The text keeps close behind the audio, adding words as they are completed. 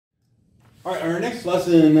All right, our next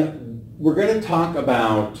lesson, we're going to talk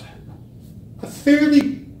about a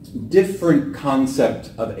fairly different concept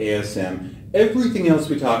of ASM. Everything else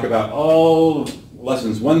we talk about, all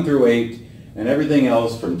lessons 1 through 8, and everything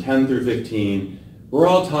else from 10 through 15, we're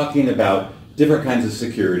all talking about different kinds of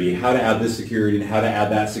security, how to add this security and how to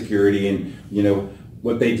add that security, and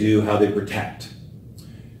what they do, how they protect.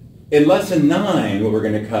 In lesson 9, what we're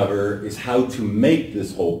going to cover is how to make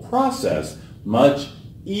this whole process much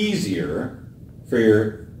easier for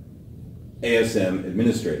your ASM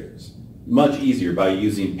administrators. Much easier by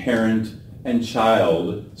using parent and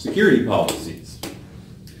child security policies.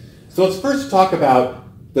 So let's first talk about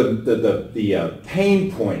the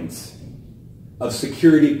pain points of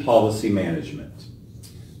security policy management.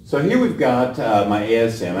 So here we've got my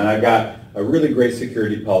ASM, and I've got a really great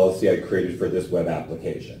security policy I created for this web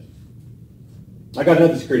application. I got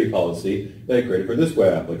another security policy that I created for this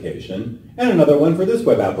web application, and another one for this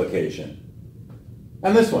web application.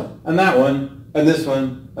 And this one, and that one, and this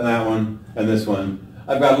one, and that one, and this one.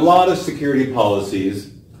 I've got a lot of security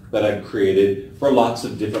policies that I've created for lots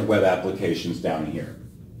of different web applications down here.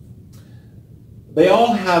 They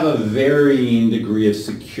all have a varying degree of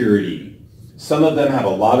security. Some of them have a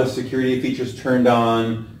lot of security features turned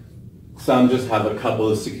on. Some just have a couple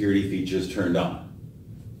of security features turned on.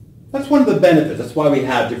 That's one of the benefits. That's why we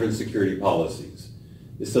have different security policies,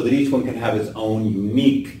 is so that each one can have its own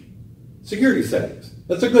unique security settings.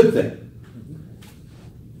 That's a good thing.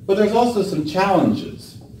 But there's also some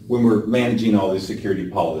challenges when we're managing all these security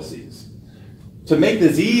policies. To make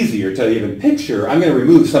this easier to even picture, I'm going to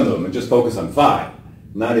remove some of them and just focus on 5,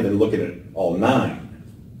 not even looking at all 9.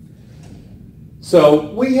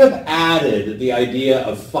 So we have added the idea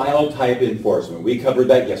of file type enforcement. We covered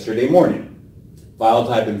that yesterday morning. File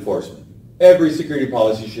type enforcement. Every security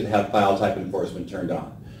policy should have file type enforcement turned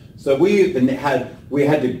on. So we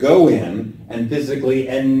had to go in and physically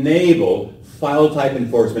enable file type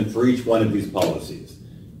enforcement for each one of these policies.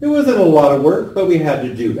 It wasn't a lot of work, but we had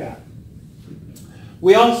to do that.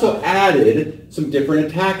 We also added some different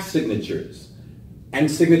attack signatures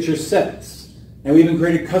and signature sets. And we even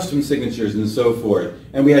created custom signatures and so forth.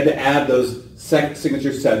 And we had to add those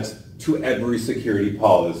signature sets to every security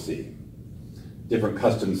policy. Different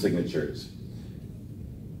custom signatures.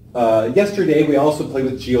 Yesterday, we also played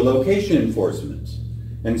with geolocation enforcement.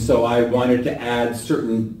 And so I wanted to add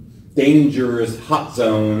certain dangerous hot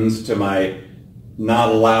zones to my not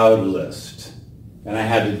allowed list. And I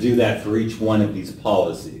had to do that for each one of these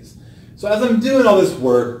policies. So as I'm doing all this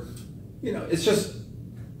work, it's just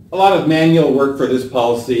a lot of manual work for this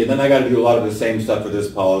policy, and then I got to do a lot of the same stuff for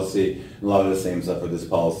this policy, and a lot of the same stuff for this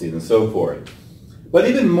policy, and so forth. But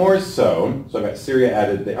even more so, so I got Syria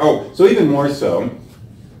added there. Oh, so even more so,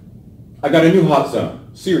 I got a new hot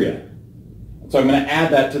zone, Syria. So I'm going to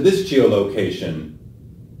add that to this geolocation,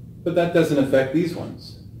 but that doesn't affect these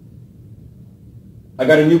ones. I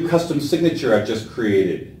got a new custom signature I've just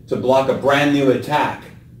created to block a brand new attack.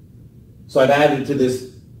 So I've added to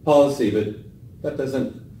this policy, but that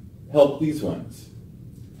doesn't help these ones.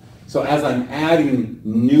 So as I'm adding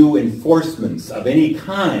new enforcements of any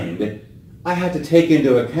kind, I had to take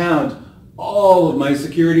into account all of my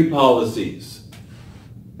security policies.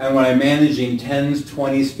 And when I'm managing 10s,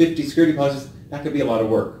 20s, 50 security policies, that could be a lot of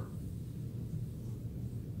work.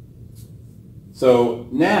 So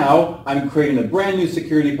now I'm creating a brand new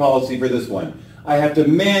security policy for this one. I have to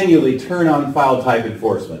manually turn on file type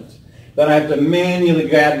enforcement. Then I have to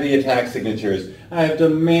manually add the attack signatures. I have to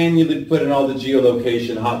manually put in all the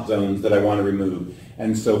geolocation hot zones that I want to remove,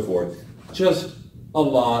 and so forth. Just a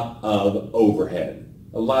lot of overhead,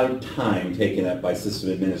 a lot of time taken up by system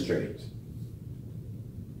administrators.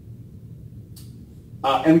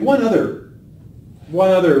 And one other,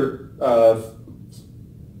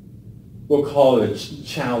 we'll call it a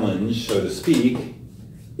challenge, so to speak,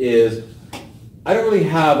 is I don't really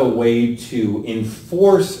have a way to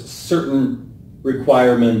enforce certain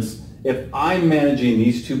requirements. If I'm managing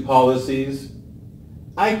these two policies,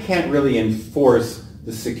 I can't really enforce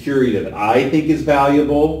the security that I think is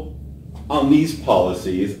valuable on these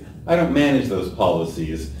policies. I don't manage those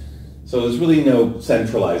policies. So there's really no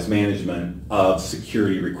centralized management of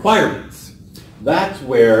security requirements. That's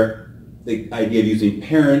where the idea of using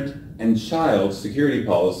parent and child security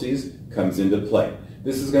policies comes into play.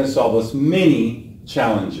 This is going to solve us many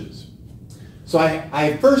challenges. So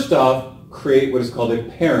I first off create what is called a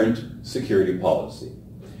parent security policy.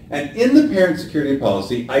 And in the parent security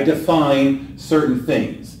policy, I define certain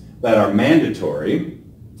things that are mandatory,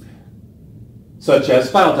 such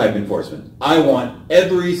as file type enforcement. I want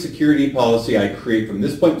every security policy I create from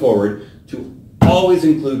this point forward to always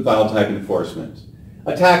include file type enforcement.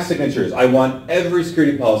 Attack signatures. I want every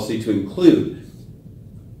security policy to include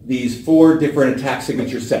these 4 different attack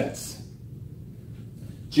signature sets.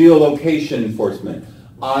 Geolocation enforcement.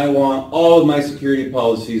 I want all of my security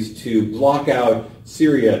policies to block out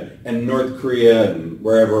Syria and North Korea and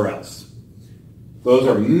wherever else. Those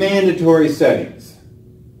are mandatory settings.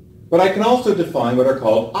 But I can also define what are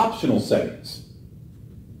called optional settings,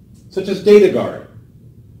 such as data guard.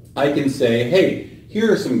 I can say, hey,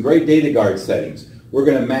 here are some great data guard settings. We're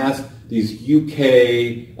going to mask these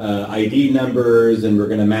UK ID numbers, and we're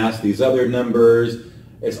going to mask these other numbers.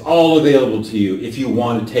 It's all available to you if you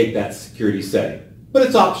want to take that security setting, but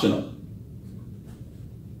it's optional.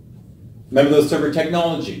 Remember those server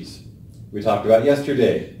technologies we talked about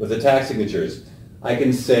yesterday with attack signatures? I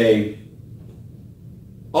can say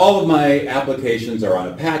all of my applications are on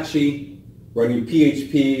Apache, running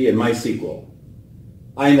PHP and MySQL.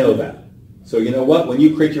 I know that. So you know what? When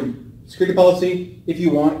you create your security policy, if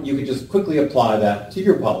you want, you can just quickly apply that to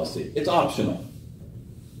your policy. It's optional.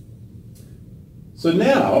 So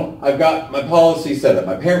now I've got my policy set up,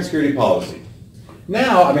 my parent security policy.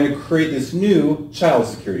 Now I'm going to create this new child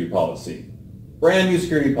security policy, brand new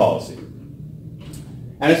security policy.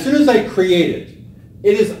 And as soon as I create it,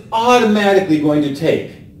 it is automatically going to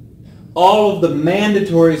take all of the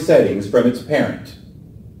mandatory settings from its parent.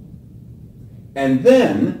 And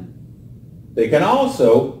then they can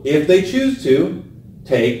also, if they choose to,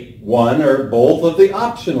 take one or both of the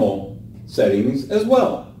optional settings as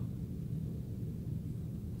well.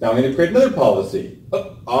 Now I'm going to create another policy.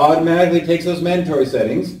 Automatically takes those mandatory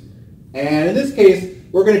settings. And in this case,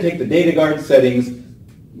 we're going to take the data guard settings.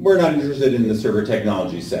 We're not interested in the server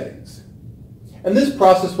technology settings. And this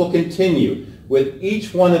process will continue with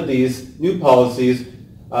each one of these new policies.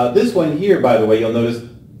 This one here, by the way, you'll notice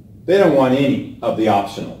they don't want any of the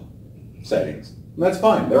optional settings. And that's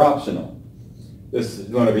fine, they're optional. This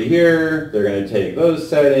one over here, they're going to take those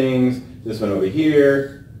settings. This one over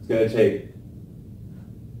here is going to take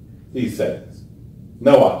these settings.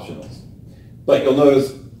 No optionals. But you'll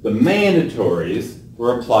notice the mandatories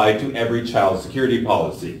were applied to every child security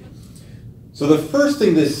policy. So the first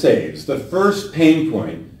thing this saves, the first pain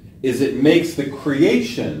point, is it makes the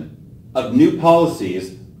creation of new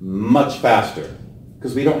policies much faster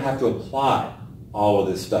because we don't have to apply all of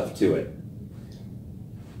this stuff to it.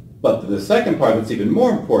 But the second part that's even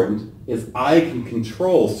more important is I can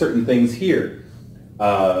control certain things here.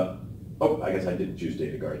 I guess I did choose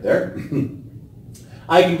data guard there.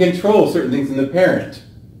 I can control certain things in the parent.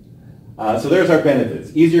 So there's our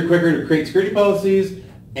benefits. Easier, quicker to create security policies,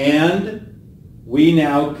 and we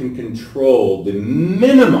now can control the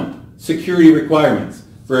minimum security requirements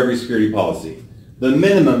for every security policy. The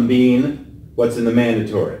minimum being what's in the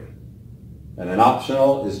mandatory. And an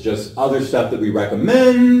optional is just other stuff that we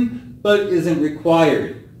recommend, but isn't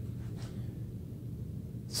required.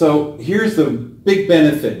 So here's the big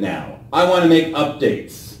benefit now. I want to make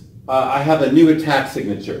updates. I have a new attack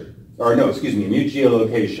signature, a new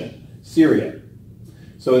geolocation, Syria.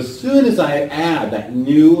 So as soon as I add that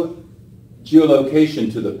new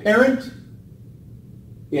geolocation to the parent,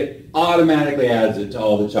 it automatically adds it to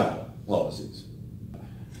all the child policies.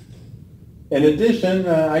 In addition,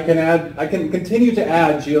 I can continue to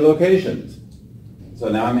add geolocations. So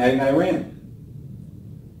now I'm adding Iran.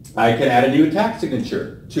 I can add a new attack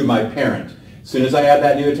signature to my parent. As soon as I add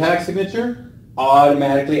that new attack signature,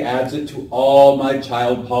 automatically adds it to all my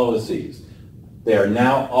child policies. They are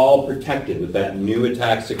now all protected with that new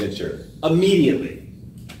attack signature immediately.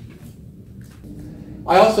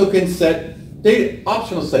 I also can set data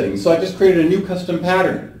optional settings. So I just created a new custom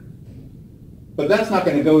pattern. But that's not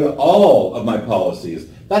going to go to all of my policies.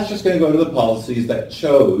 That's just going to go to the policies that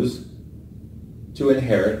chose to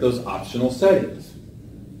inherit those optional settings.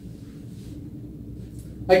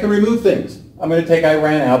 I can remove things. I'm going to take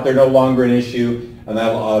Iran out. They're no longer an issue, and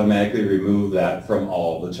that will automatically remove that from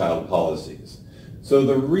all the child policies. So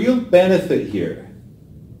the real benefit here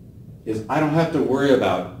is I don't have to worry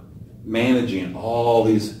about managing all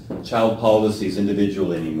these child policies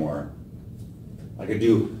individually anymore. I could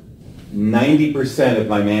do 90% of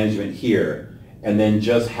my management here and then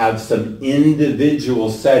just have some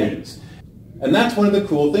individual settings. And that's one of the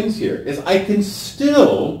cool things here is I can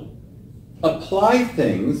still apply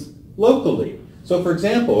things locally. So for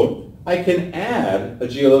example, I can add a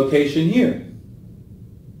geolocation here.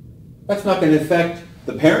 That's not going to affect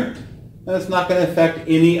the parent, and it's not going to affect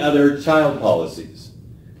any other child policies.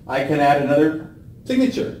 I can add another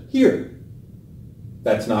signature here.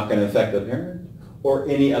 That's not going to affect the parent or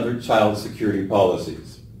any other child security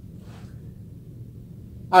policies.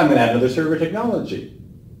 I'm going to add another server technology.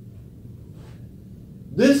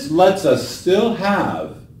 This lets us still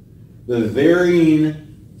have the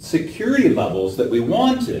varying security levels that we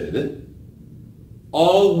wanted.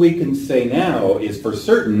 All we can say now is for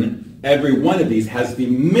certain, every one of these has the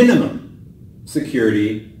minimum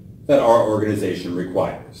security that our organization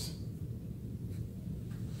requires.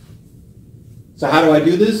 So how do I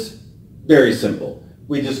do this? Very simple.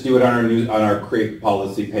 We just do it on our create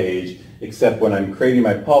policy page, except when I'm creating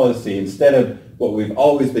my policy, instead of what we've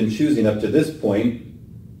always been choosing up to this point,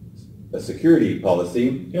 a security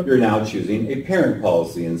policy, you're now choosing a parent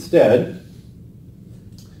policy instead.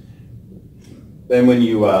 Then when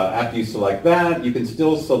you, after you select that, you can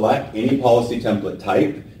still select any policy template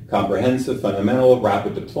type, comprehensive, fundamental,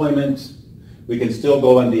 rapid deployment. We can still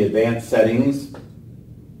go on the advanced settings,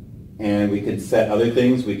 and we can set other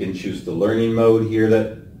things. We can choose the learning mode here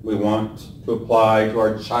that we want to apply to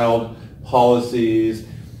our child policies.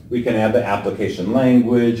 We can add the application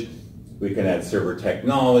language. We can add server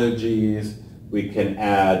technologies. We can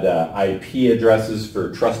add IP addresses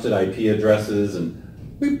for trusted IP addresses, and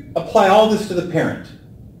we apply all this to the parent.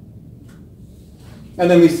 And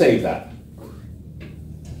then we save that.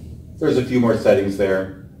 There's a few more settings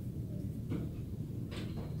there.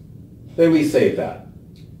 Then we save that.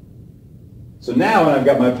 So now when I've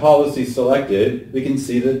got my policy selected, we can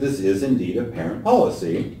see that this is indeed a parent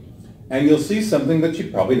policy. And you'll see something that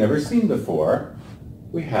you've probably never seen before.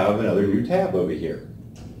 We have another new tab over here.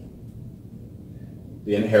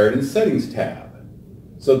 The Inheritance Settings tab.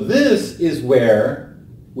 So this is where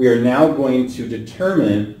we are now going to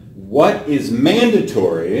determine what is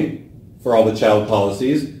mandatory for all the child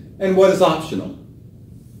policies and what is optional.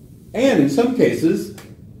 And in some cases,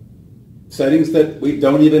 settings that we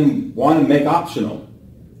don't even want to make optional.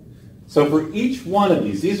 So for each one of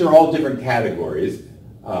these are all different categories.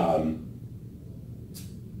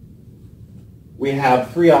 We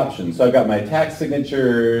have 3 options. So I've got my attack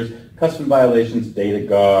signatures, custom violations, data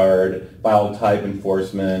guard, file type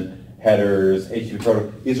enforcement, headers, HTTP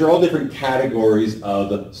protocol. These are all different categories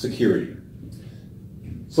of security.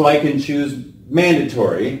 So I can choose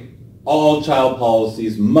mandatory. All child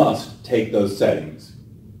policies must take those settings.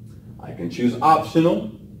 I can choose optional.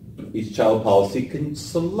 Each child policy can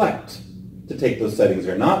select to take those settings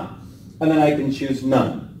or not. And then I can choose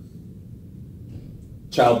none.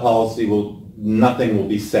 Child policy nothing will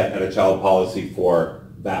be set at a child policy for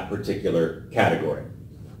that particular category.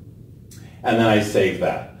 And then I save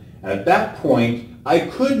that. And at that point, I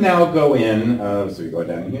could now go in, so we go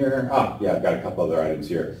down here. Yeah, I've got a couple other items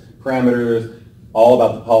here. Parameters, all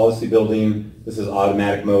about the policy building. This is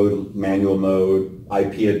automatic mode, manual mode,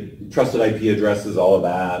 trusted IP addresses, all of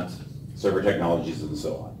that, server technologies, and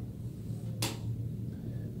so on.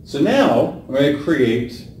 So now I'm going to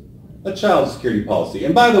create a child security policy.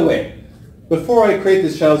 And by the way, before I create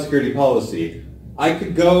this child security policy, I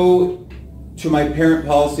could go to my parent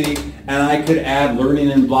policy and I could add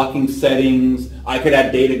learning and blocking settings, I could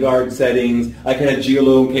add data guard settings, I could add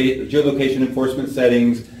geolocation enforcement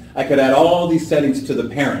settings, I could add all these settings to the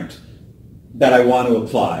parent that I want to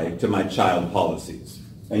apply to my child policies.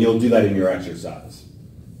 And you'll do that in your exercise.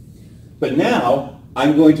 But now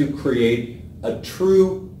I'm going to create a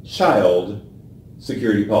true child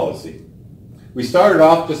security policy. We started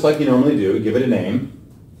off just like you normally do, give it a name.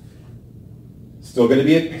 Still going to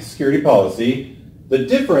be a security policy. The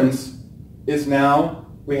difference is now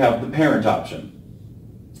we have the parent option.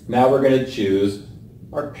 Now we're going to choose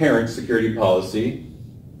our parent security policy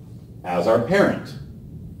as our parent.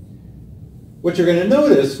 What you're going to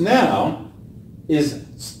notice now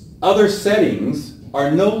is other settings are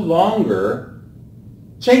no longer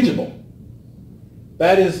changeable.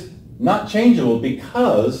 That is not changeable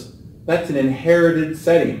because that's an inherited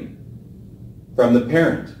setting from the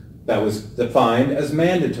parent that was defined as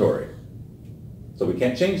mandatory. So we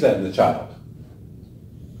can't change that in the child.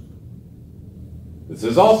 This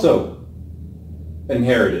is also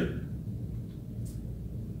inherited.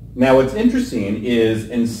 Now what's interesting is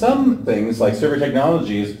in some things like server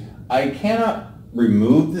technologies, I cannot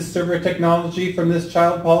remove this server technology from this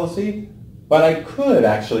child policy, but I could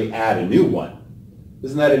actually add a new one.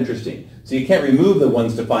 Isn't that interesting? So you can't remove the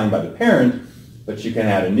ones defined by the parent, but you can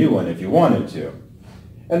add a new one if you wanted to.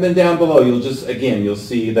 And then down below, you'll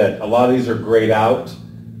see that a lot of these are grayed out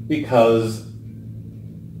because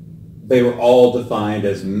they were all defined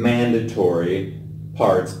as mandatory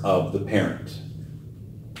parts of the parent.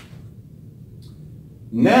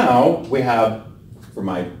 Now we have, for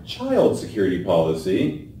my child security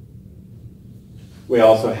policy, we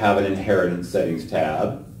also have an inheritance settings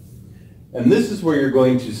tab. And this is where you're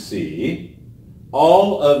going to see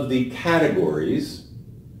all of the categories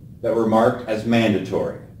that were marked as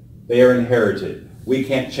mandatory. They are inherited. we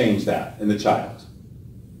can't change that in the child.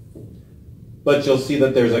 But you'll see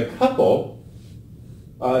that there's a couple,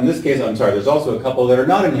 in this case, I'm sorry, there's also a couple that are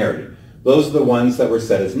not inherited. Those are the ones that were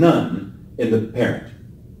set as none in the parent.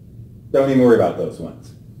 Don't even worry about those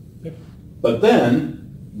ones. Yep. But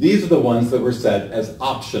then, these are the ones that were set as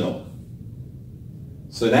optional.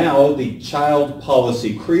 So now the child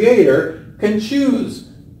policy creator can choose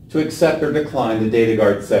to accept or decline the data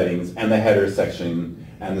guard settings and the header section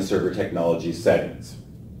and the server technology settings.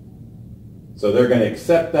 So they're going to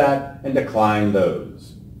accept that and decline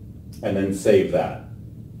those, and then save that.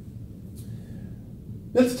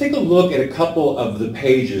 Let's take a look at a couple of the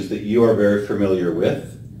pages that you are very familiar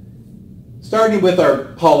with, starting with our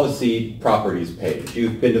policy properties page.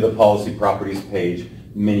 You've been to the policy properties page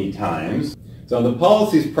many times. So on the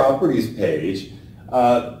policies properties page,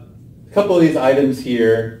 a couple of these items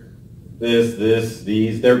here,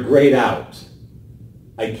 these, they're grayed out.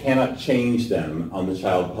 I cannot change them on the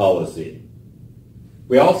child policy.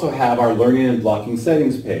 We also have our learning and blocking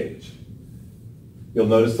settings page. You'll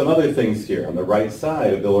notice some other things here. On the right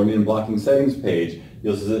side of the learning and blocking settings page,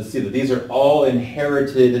 you'll see that these are all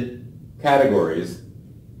inherited categories.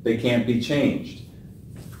 They can't be changed.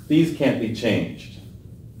 These can't be changed.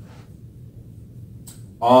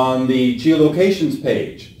 On the geolocations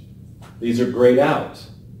page, these are grayed out.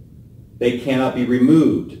 They cannot be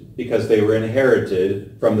removed because they were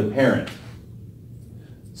inherited from the parent.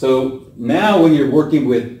 So now when you're working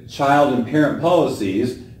with child and parent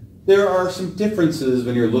policies, there are some differences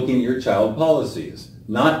when you're looking at your child policies.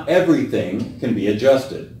 Not everything can be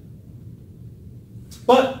adjusted.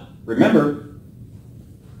 But remember,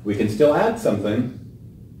 we can still add something.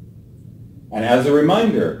 And as a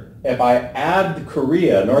reminder, if I add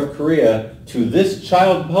Korea, North Korea, to this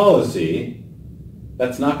child policy,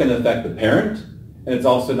 that's not going to affect the parent, and it's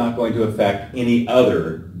also not going to affect any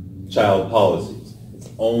other child policies. It's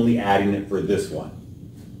only adding it for this one.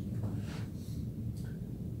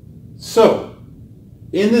 So,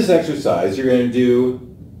 in this exercise, you're going to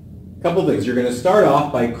do a couple things. You're going to start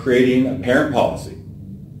off by creating a parent policy.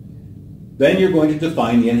 Then you're going to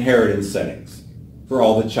define the inheritance settings for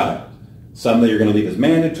all the child. Some that you're going to leave as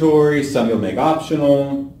mandatory, some you'll make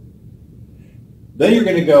optional. Then you're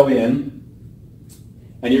going to go in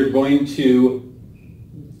and you're going to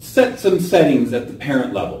set some settings at the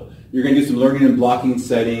parent level. You're going to do some learning and blocking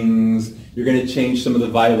settings. You're going to change some of the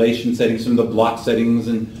violation settings, some of the block settings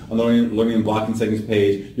and on the learning and blocking settings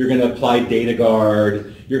page. You're going to apply data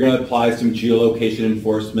guard. You're going to apply some geolocation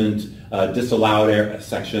enforcement, disallowed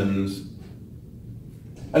sections.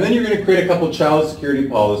 And then you're going to create a couple child security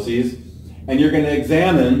policies, and you're going to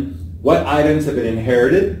examine what items have been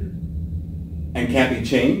inherited and can't be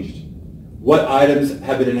changed, what items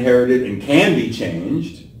have been inherited and can be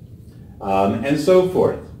changed, and so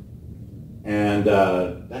forth. And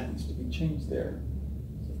that needs to be changed there.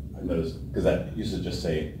 I noticed, because that used to just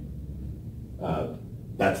say,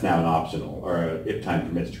 that's now an optional, or if time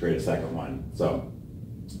permits to create a second one. So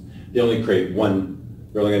they only create one.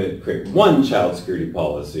 They're only going to create one child security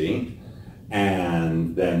policy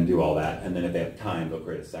and then do all that. And then if they have time, they'll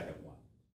create a second one.